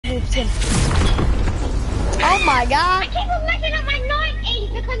him. Oh my god. I keep on messing up my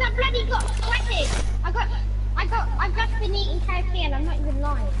 90s because I bloody got sweated. I've just been eating KFC and I'm not even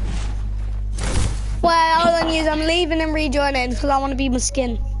lying. Well, hold on, news. I'm leaving and rejoining because I want to be my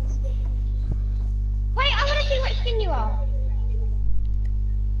skin. Wait, I want to see what skin you are.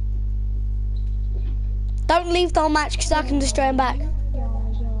 Don't leave the whole match because I can destroy him back.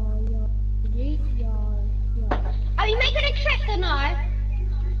 Are you making a trip or no?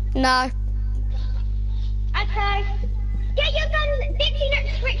 No. Okay. Get your gun, Dixie,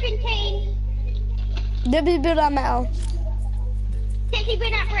 let's switch in team. Dibby build that metal. Dixie,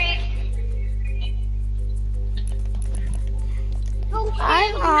 bring that brick.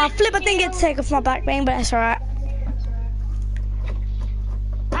 Flip, I didn't get to take off my back bang, but that's alright.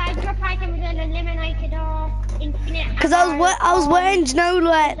 Drop item with an eliminated or infinite. Because I was wearing, you know,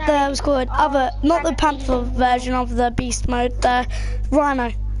 like the, what's called, other, not the Panther version of the Beast mode, the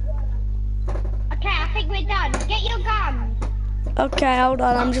Rhino. Okay, I think we're done. Get your gun. Okay, hold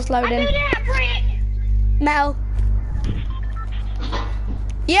on, I'm just loading. I'm doing that brick. Metal.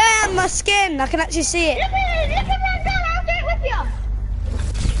 Yeah, my skin, I can actually see it. Look at my gun, I'll do it with you.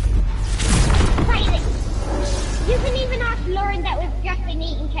 Wait, you can even ask Lauren that we've just been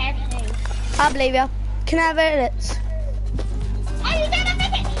eating KFC. I believe you. Can I have it? Oh, you don't have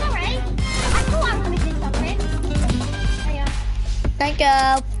it? Sorry. I thought I was missing something. There you are. Thank you.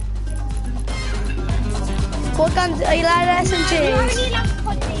 What guns are you allowed SMGs? You're only allowed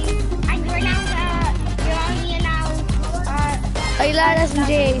potties, and you're only allowed, Are you allowed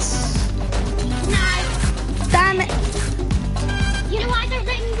SMGs? no. Damn it. You know why I don't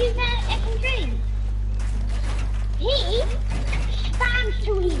let him use SMG? He spams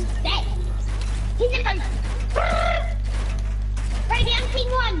till he's dead. He just goes, ready, I'm team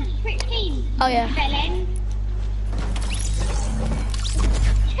 1, switch team. Oh yeah. Villain.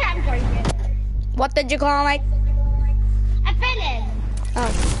 I'm joking. What did you call me? A villain.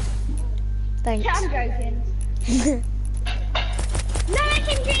 Oh. Thanks. I'm joking. No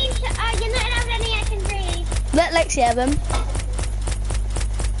SMGs, you're not allowed any SMGs. Let Lexi have them. No,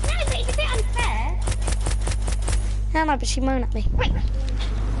 but it's a bit unfair. No, but she moaned at me. Wait.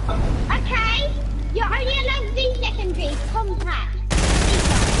 Okay, you're only allowed these SMGs, compact.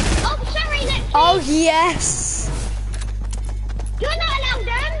 Oh, sorry, Lexi. Oh yes. You're not allowed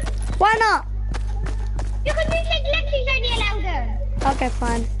them. Why not? Because you said Lexi's only allowed them. Okay,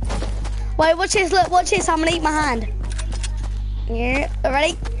 fine. Wait, watch this. Look, watch this. I'm gonna eat my hand. Yeah,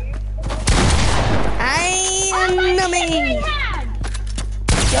 ready? I'm numbing.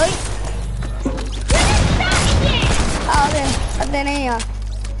 Yoink. Oh, then here.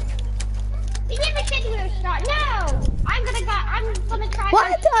 You never said we were start. No, I'm gonna try. Why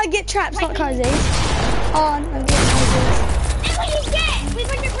did I get traps, not cozies? Oh, I'm getting cozies. That's what you get. We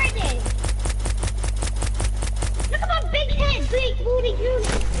wouldn't have ready. Look at my big head, big booty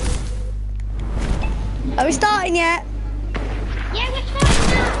unit. Are we starting yet? Yeah, we're starting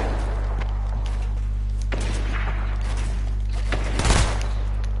now.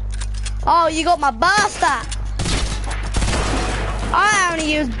 Oh, you got my burster. I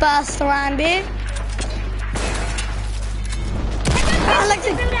only use burst around here. Oh,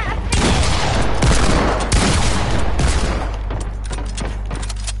 Lexi.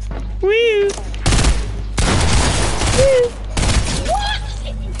 Woo. Woo. What?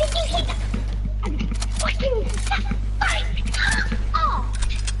 Did you hit that? Fucking oh.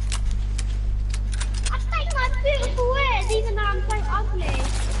 I take my beautiful words even though I'm so ugly.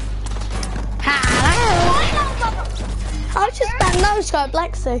 Hello. I was just that no scope,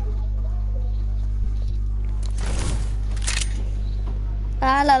 Lexi.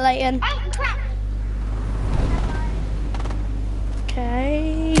 Hello, Leighton. Oh crap!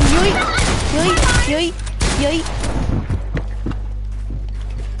 Okay. Yoink, yoink, yoink, yoink.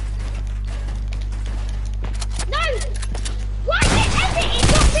 No! Why is it edited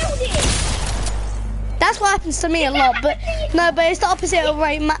your building? That's what happens to me a lot, but no, but it's the opposite of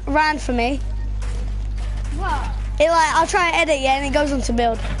what it ran for me. What? It like I'll try and edit, yeah, and it goes on to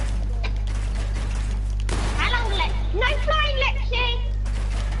build. Hello, no flying, Lexi.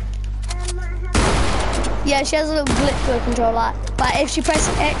 Yeah, she has a little glitch with control, like if she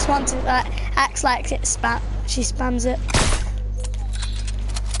presses X once, it acts like it she spams it.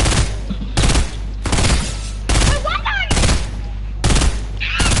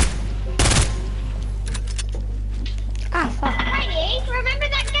 Ah, fuck. Hey, remember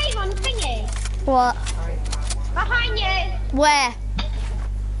that game on thingy? What? Behind you. Where?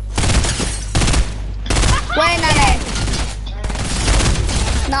 Where, Nanny?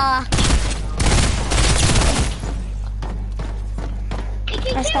 Nah. Did you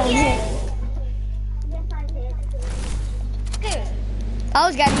me That's kill down you. here. Yes, I did. Good. I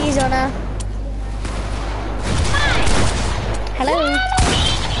was getting easy on her. Hi. Hello.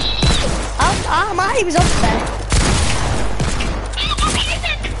 Oh, my was up there.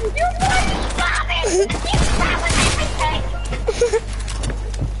 You bloody savage! You savage everything!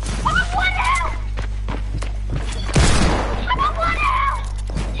 I want help! I want help!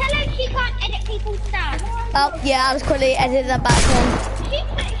 Tell her she can't edit people's stuff. Oh, yeah, I'll just quickly edit that back then. She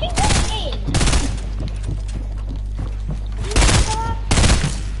went in.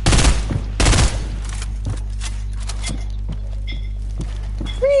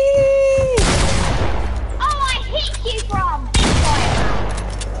 Whee! Oh, I hit you from!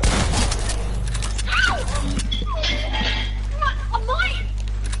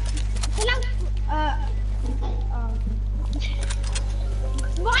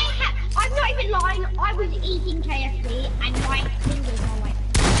 I'm not even lying. I was eating KFC and my fingers are like.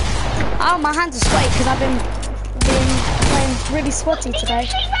 Oh, my hands are sweaty because I've been playing really sweaty today.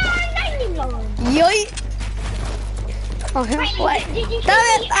 Did you see where I'm aiming, Lauren? Yoy! Oh, wait. Did you see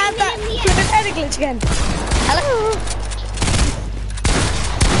Damn me it! I have that aiming in the flipping edit glitch again. Hello?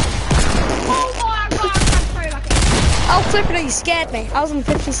 Oh my god, I'm so lucky. Oh, flipping it, you scared me. I was on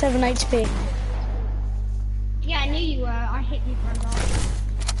 57 HP. Yeah, I knew you were. I hit you for a lot.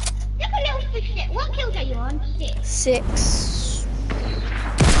 Look at little fish shit. What kills are you on? 6. 6.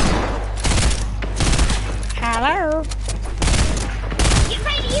 Hello? You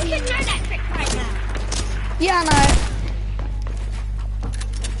should know that trick right now. Yeah, I know.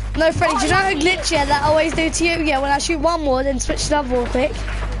 No, Freddy, do you know how glitch that I always do to you? Yeah, when I shoot one more, then switch to another real quick.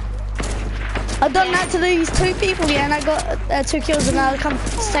 I've done that to these 2 people, yeah, and I got 2 kills, and now I come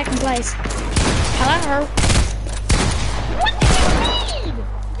second place. Hello? What do you mean?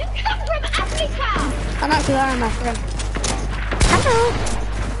 You come from Africa. I'm not because I'm African. Hello?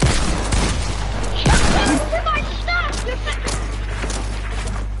 Come to my stuff. You're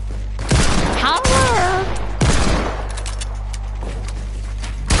Hello?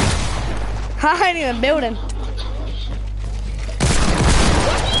 I ain't even building.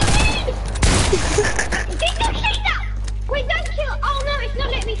 Did you see that? Wait, don't kill. Oh no, it's not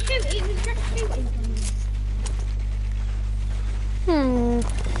letting me shoot. It was just shooting.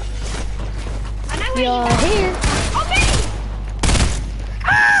 I know where you You're are. here. Oh, me!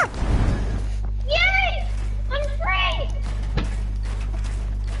 Ah! Yay! I'm free!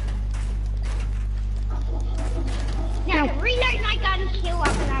 Now, I can reload my gun, kill up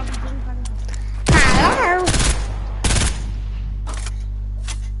without being funny. Hello?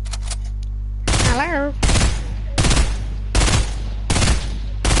 Hello?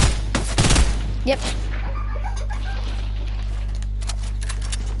 Yep.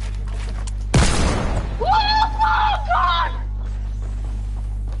 Oh god!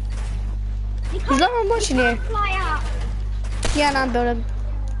 Is no one watching you? Fly up. Yeah, no, I'm building.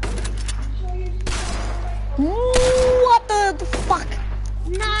 What the fuck?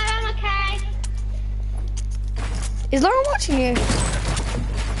 No, I'm okay. Is no one watching you?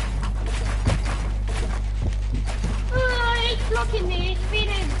 Oh, it's blocking me. It's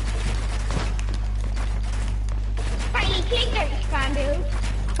spinning. Right, you click don't expand, dude.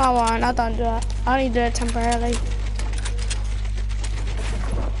 Oh, well, I don't do that. I only do it temporarily.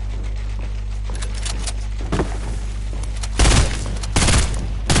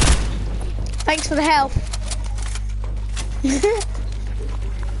 Thanks for the help.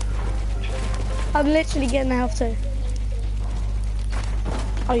 I'm literally getting the help too.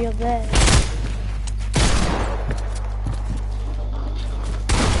 Oh, you're there.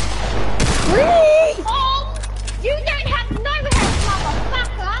 Whee! Oh, you don't have no help,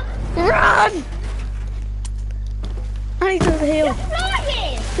 motherfucker. Run! I need to the hill. You're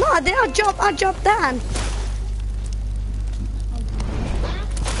flying. No, I did. I jumped down.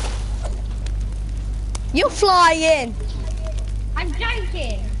 You're flying. I'm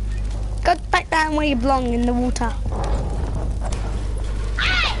joking. Go back down where you belong in the water.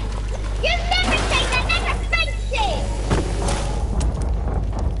 Hey! You never say that. That's offensive.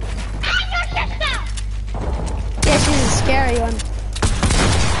 I'm your sister. Yeah, she's a scary one.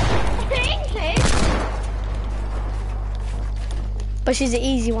 Thank you. But she's an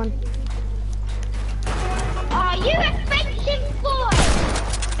easy one. Are you offensive boy?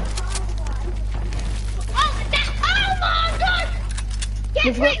 Oh my god!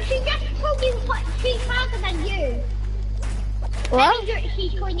 Get What? Rick, she just told me what she's faster than you. What? That means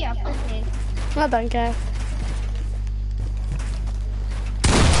she's calling you a pussy. I don't care.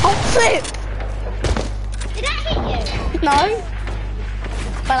 Oh, flip! Did that hit you? No.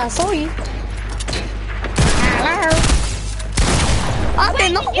 But I saw you. Hello. I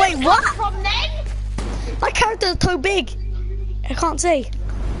did not. Wait, what? From then? My character's too big. I can't see.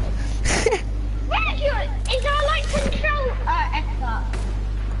 Where's your? Is our like control expert?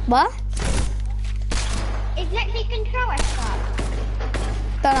 What? Is Lexi control expert?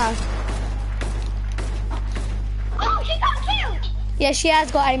 Don't know. Oh, she got killed. Yeah, she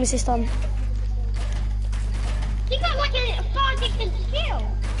has got aim assist on. She got like a far distance kill.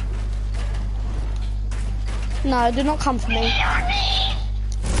 No, do not come for me.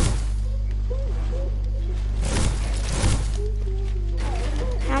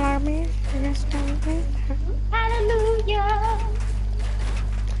 Hallelujah.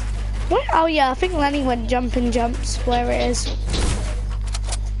 Where? Oh yeah, I think Lenny went jumping jumps where it is.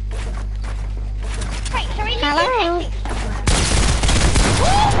 Wait, so he lives Hello. in Essex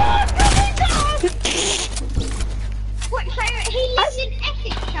somewhere? What, so he lives in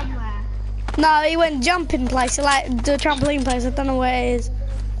Essex somewhere? No, he went jumping place, like the trampoline place. I don't know where it is.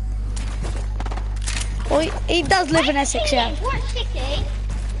 Well, he does live in Essex, yeah. What city?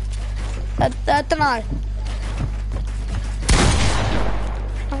 I don't know.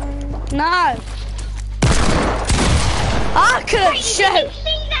 No. I couldn't shoot. Did you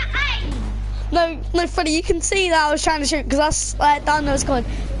see that aim? No, Freddie, you can see that I was trying to shoot because that's down there. It's called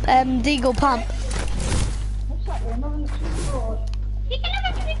Deagle Pump. You can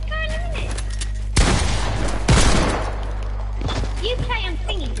have a quick go in a minute. You play on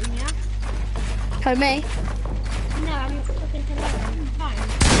thingy, didn't you? Oh, me? No, I'm talking to Lauren. Fine.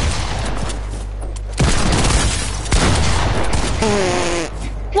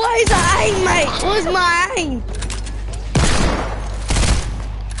 What is that aim, mate? What is my aim?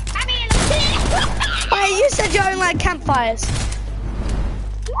 I mean, Wait, you said you only like campfires.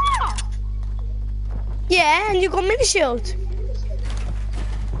 what? Yeah, and you got mini shield.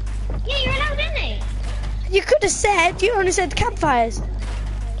 Yeah, you're allowed in it. You could have said, you only said campfires.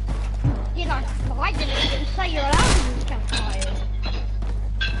 You're like, well, I didn't even say you're allowed to use campfires.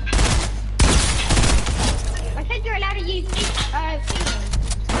 I said you're allowed to use thingy.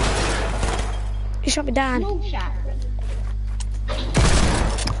 You shot me down. Small shack.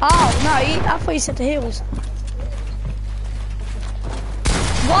 Oh, no, I thought you said the heels.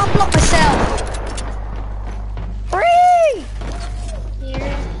 What? I blocked myself. Free!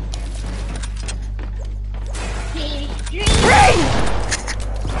 Here. Here. Free!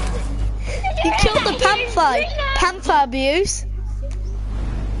 You killed the panther. Panther abuse.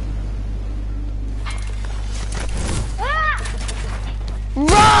 Ah!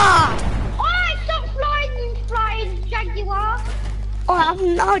 Rah! Oh, stop flying, you flying jaguar. Oh,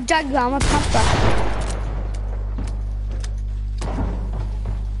 I'm not a jaguar, I'm a panther.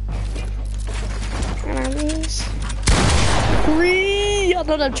 Enemies. Free! I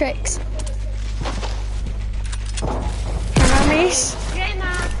don't know tricks. Enemies. Yeah,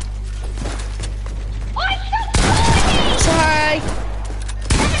 man. Oh, stop flying! Sorry.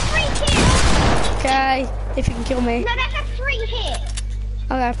 That's a free kill. Okay, if you can kill me. No, that's a free hit.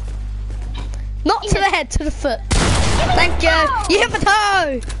 Okay. Not to the head, to the foot. Thank you. You hit my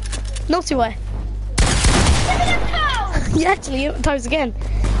toe. Naughty way. Give me the toe. You actually hit my toes again.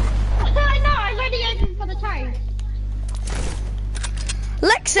 I know, I already opened for the toe.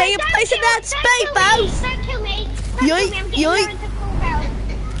 Lexi, you're placing that speed bounce. Don't kill me. Yoink, yoink.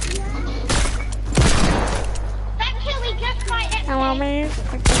 Don't kill me, just my exit. Come on, man.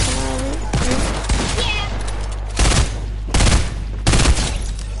 Yeah.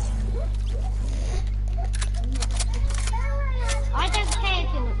 I don't care if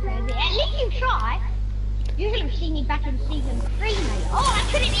you look crazy. At least you try. You should have seen me back in season 3, mate. Oh, I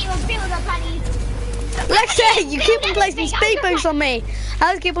couldn't even build a bloody... Lexi, you keep on placing speed boosts on me.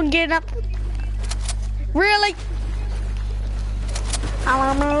 I just keep on getting up. Really?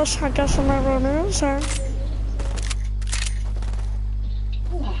 I guess I'm a loser.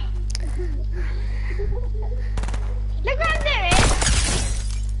 Look what I'm doing.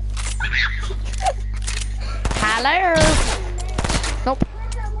 Hello. Nope.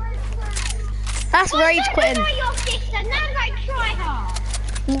 That's rage quitting. You're your sister. Now go try hard.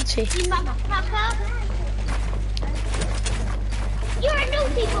 Naughty. You motherfucker. You're a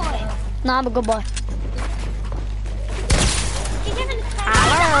naughty boy. No, I'm a good boy. She's having a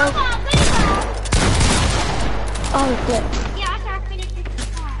Hello. Oh, flip. Yeah, after I finish this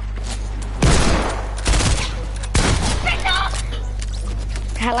part. Frick off!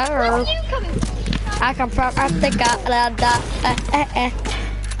 Hello. Where are you coming from? I come from Africa.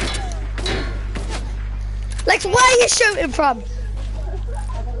 Lex, where are you shooting from?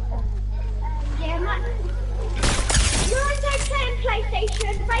 Yeah, man. You're also playing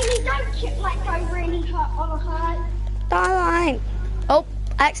PlayStation. Baby, don't chip like go really hurt on a hurt. Darling. Oh,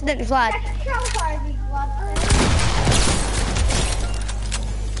 I accidentally flied. What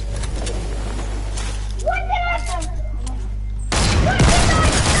did I say?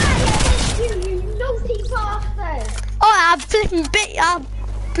 You naughty bastard! Oh, I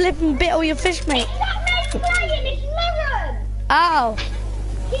flipping bit all your fish, mate. It's not me playing, it's Lauren! Oh.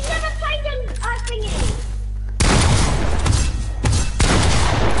 He's never played on thingy.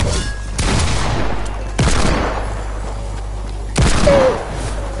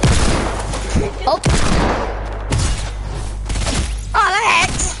 Oh. Oh,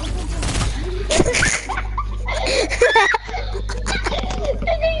 Lex! Did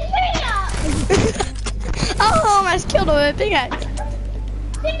he see that? Oh, I almost killed him with a big axe.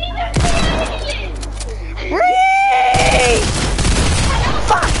 Did he not see anything? Ree!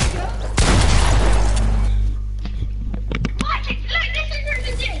 Fuck! Look, this is what it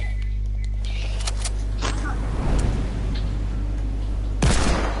is.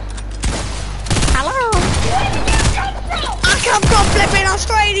 Hello? Where did you come from? I come from flipping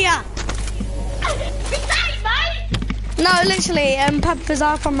Australia! Beside, mate! No, literally, Peppers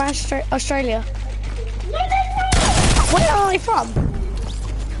are from Australia. No, they're not! Where are they from?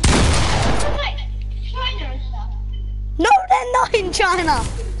 Like China and stuff. No, they're not in China.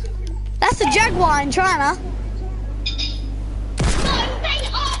 That's a jaguar in China. No, they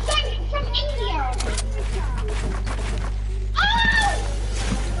are from India. Oh!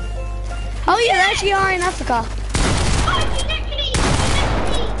 Oh yeah, they actually are in Africa. Oh, you actually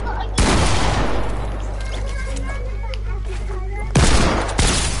got a...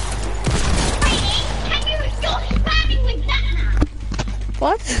 You're spamming with that now.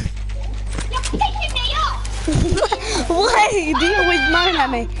 What? You're pissing me off. Why do you always moan at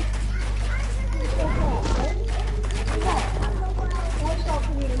me?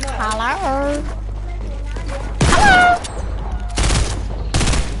 Hello? Hello?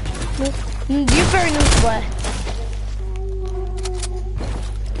 You're very naughty boy.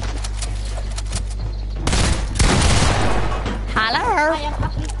 Hello?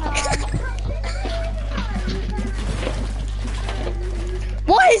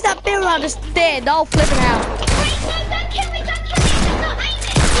 Why is that mirror just dead? Oh, flipping out. Wait, no, don't kill me, don't kill me. I'm not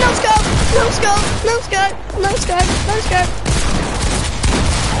aiming. No scope, no scope, no scope, no scope, no scope.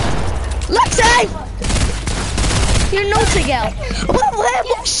 Lexi! You're a naughty girl. Where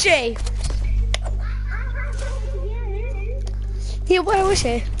was she? Yeah, where was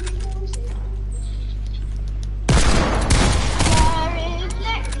she? Where is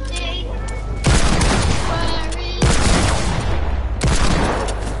Lexi? Where is...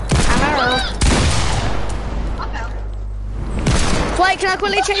 Hello. I fell. Wait, can I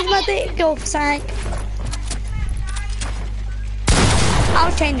quickly change my deagle for something? I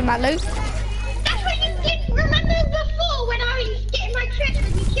was changing my loot. That's what you did. Remember before when I was getting my tricks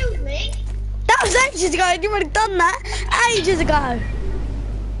and you killed me? That was ages ago. You would have done that ages ago.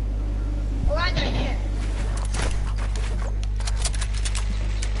 Well, I don't care.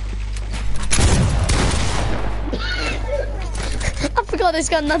 I forgot this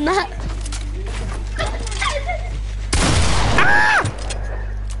gun done that. Ah!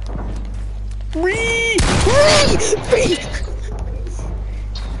 Free!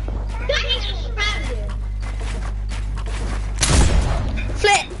 That is expanded.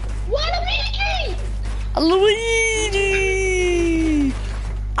 Flip! Luigi! Luigi!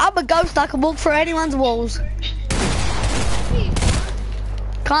 I'm a ghost. I can walk through anyone's walls.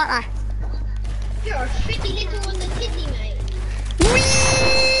 Can't I? You're a shitty little on the titty, mate.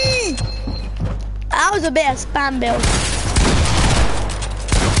 Whee! That was a bit of spam build.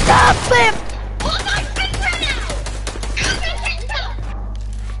 Stop flip! Oh, my finger now! Out my finger!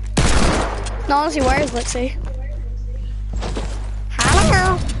 No, honestly, where is Lexi?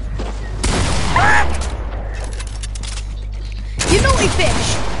 Hello? Ah! You naughty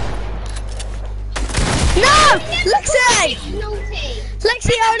fish! No! Lexi! Naughty.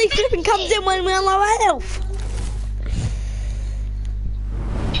 Lexi only flipping comes in when we're low health.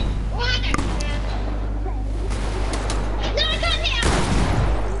 Oh, I don't care. No, I can't hit him.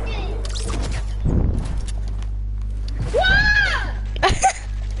 What?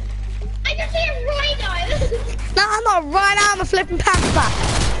 I just see a rhino. No, I'm not right now, I'm a flipping panther.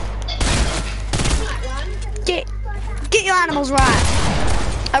 That one. Get your animals right.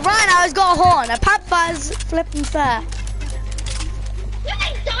 A rhino's got a horn, a panther's flipping fur. No,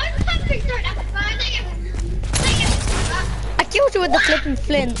 they don't. Panthers don't have a fur. They have I killed you with the flipping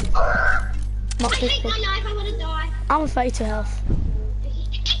flint. I Not hate flipping. my life. I want to die. I'm 32 health.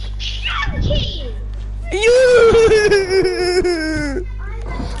 Chunky. You!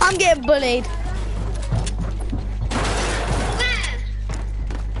 I'm getting bullied. Where?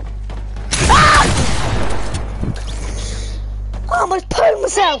 almost pooed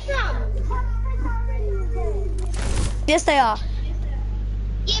myself. Yes, they are.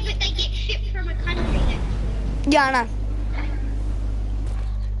 Yeah, but they get shipped from a country next. Yeah, I know.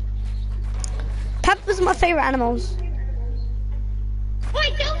 Peppers are my favourite animals.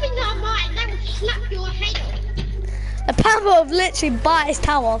 Wait, dolphins are mine. They will slap your head off. The panther will literally bite his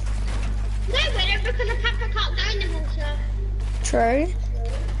tail off. No, but because a panther can't go in the water. True.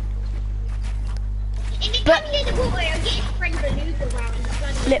 If it comes in the water, it'll get his friend Beluga around and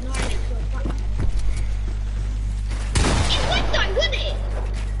flood the Lip. island to a fuck. It would though, wouldn't it?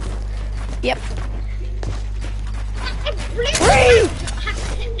 Yep.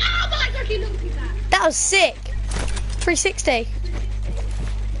 Oh my god, you looked at that. That was sick. 360.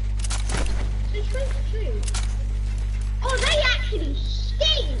 Oh, they actually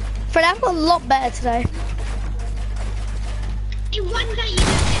stink. Fred, I've got a lot better today. In one day you got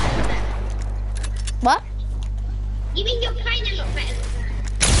better than that. What? You mean you're playing a lot better than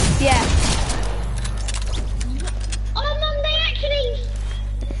that? Yeah. Oh, Mum, they actually...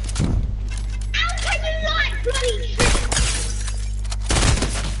 How can you like bloody shit?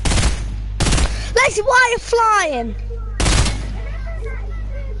 Lexi, why are you flying?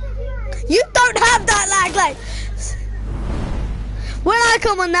 You don't have that lag, like. When I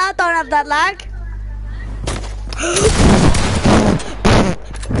come on now, I don't have that lag.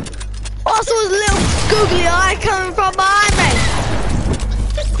 Also, a little googly eye coming from behind me.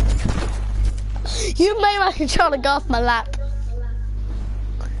 You made my controller go off my lap.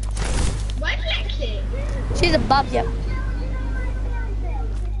 Where's Lexi? She's above you.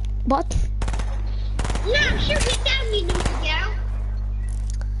 What? No, shoot it down, you naughty girl.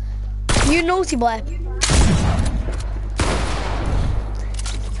 You naughty boy.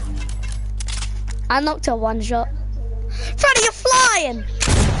 I knocked her one shot. Freddy, you're flying!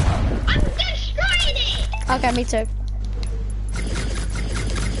 I'm destroying it! Okay, me too.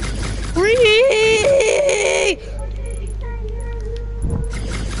 Whee!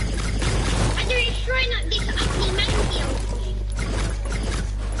 I'm destroying this ugly monkey on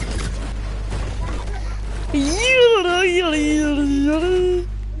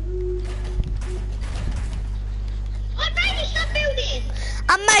Oh, baby, stop building!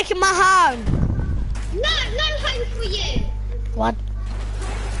 I'm making my home. No home for you! What?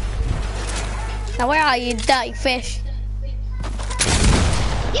 Now where are you, dirty fish?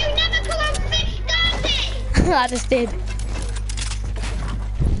 You never call on fish dirty! I just did.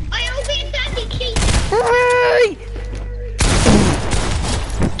 I'll be a dirty cheat. Hurry!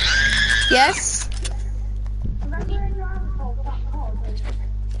 Yes?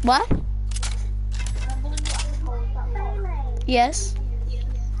 What? Yes?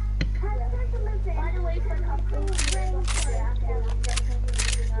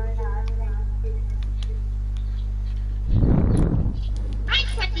 Right,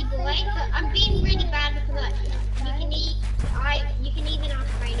 sweaty boy, but I'm being really bad because you can even ask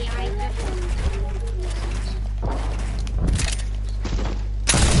Brady.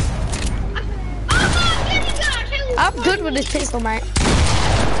 I'm good with this pistol, mate.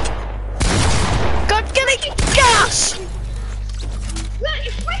 God, get it! Gosh! Look,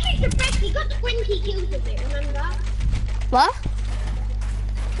 it's Freddy's the best. He got 20 kills with it, remember? What?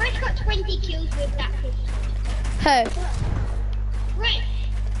 Fred got 20 kills with that pistol. Who? Fred.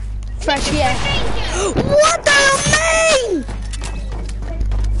 Fresh, yeah. What do you mean?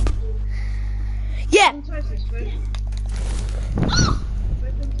 Yeah.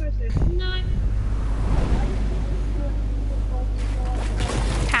 No.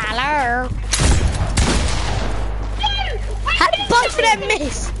 Hello. How did both of them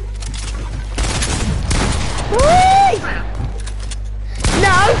miss? Whee!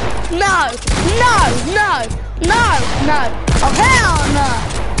 No. Oh, hell no.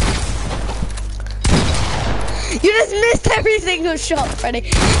 You just missed every single shot, Freddy.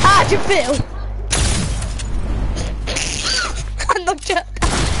 How'd you feel? I knocked you.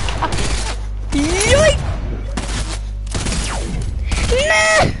 Yoink! No!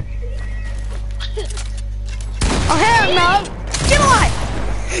 Oh, hell no! Get away!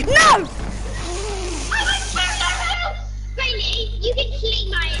 No! Bailey, you can see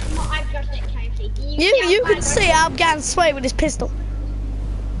what I've just at KFC. You can see I'm getting swayed with this pistol.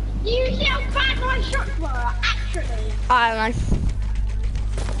 You see how bad my shots were, actually. I don't know.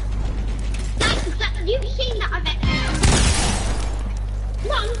 You've seen that, I bet.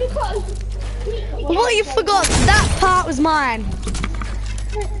 Mum, because... What, you forgot? That part was mine.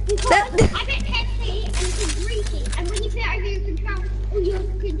 Because I bet KFC and it's greasy, and when you put it over your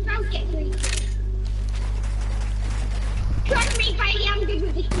controls get greasy. Trust me, Bailey, I'm good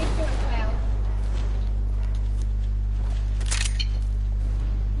with this pistol as well.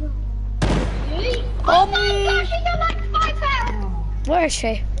 Oh my gosh, she's got like 5 pounds. Where is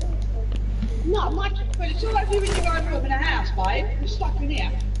she? No, my. But it's all like you when you go home in a house, babe. You're stuck in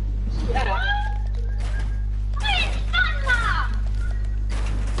here. Yeah.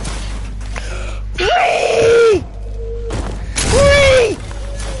 Whee! Whee!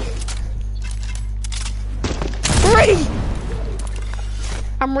 Whee!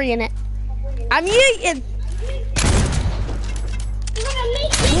 I'm reading it. I'm yeeting.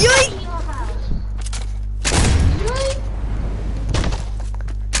 Yoink!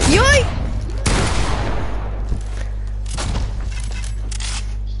 Yoink!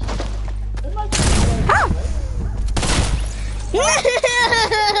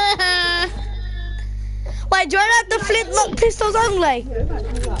 Wait, do I have the flintlock pistols only?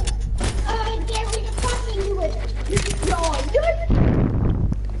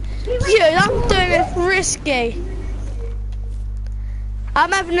 Dude, I'm doing it risky.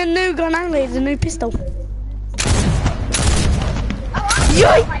 I'm having a new gun only, the new pistol.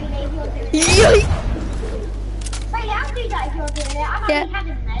 Yoink! Yoink! Wait, I'll do that if you're doing it. I'm only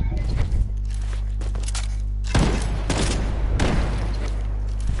having it.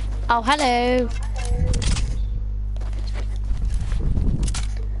 Oh, hello.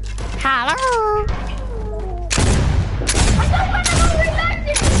 Hello.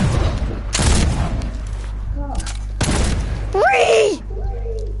 Whee!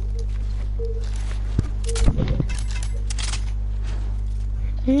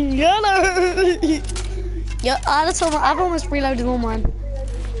 Hello. Yeah, I've almost reloaded all mine.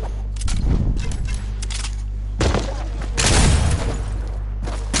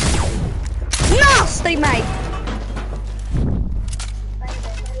 Nasty, mate.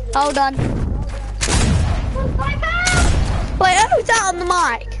 Hold on. Wait, who's that on the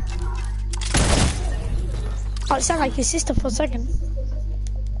mic? Oh, it sounded like your sister for a second.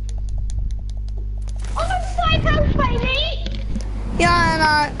 I'm a psycho, baby! Yeah,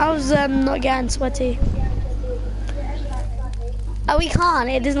 no, I was not getting sweaty. Oh, we can't.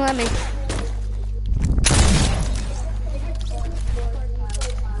 It doesn't let me.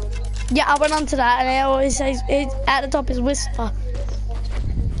 Yeah, I went on to that, and it always says at the top is whisper.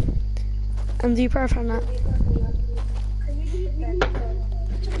 And do you prefer that?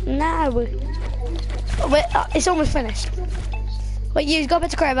 No. Wait, it's almost finished. Wait, you go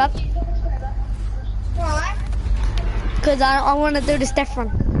back to crib up. Why? Because I want to do this death run.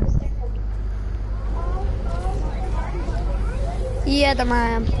 Yeah, the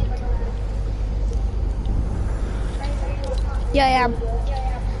man. Yeah, I am.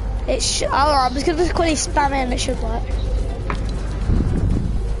 It should. Alright, I'm just gonna quickly spam it and it should work.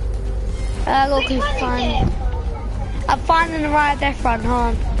 Look, I'm finding the right death run. Hold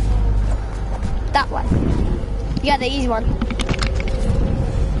on. That one. Yeah, the easy one.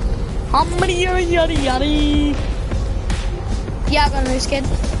 Yeah, I got a new skin.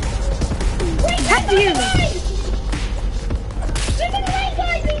 How do you?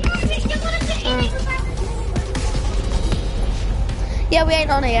 Yeah, we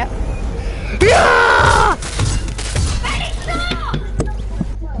ain't on it yet. Yeah!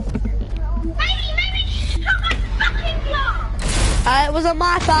 It wasn't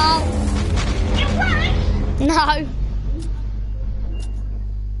my fault. No.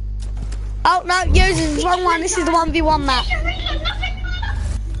 Oh no, yours is the wrong one. This is the 1v1 map.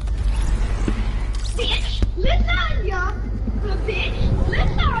 Bitch, lasagna. Bitch,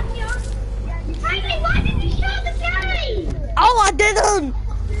 lasagna. Hey, why didn't you show the game? Oh, I didn't.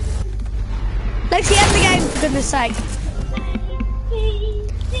 Lexi, end the game, for goodness sake.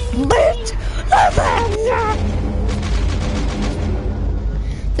 Bitch, lasagna.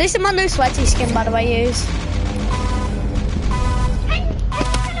 This is my new sweaty skin, by the way, use.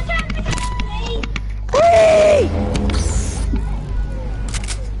 Whee!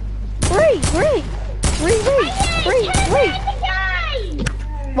 Whee!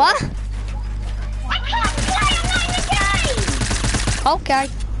 What? I can't play, I'm not in the game! Okay.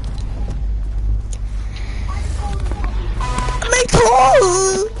 Me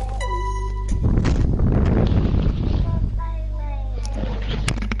too!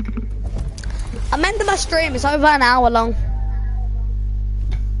 I meant that my stream is over an hour long.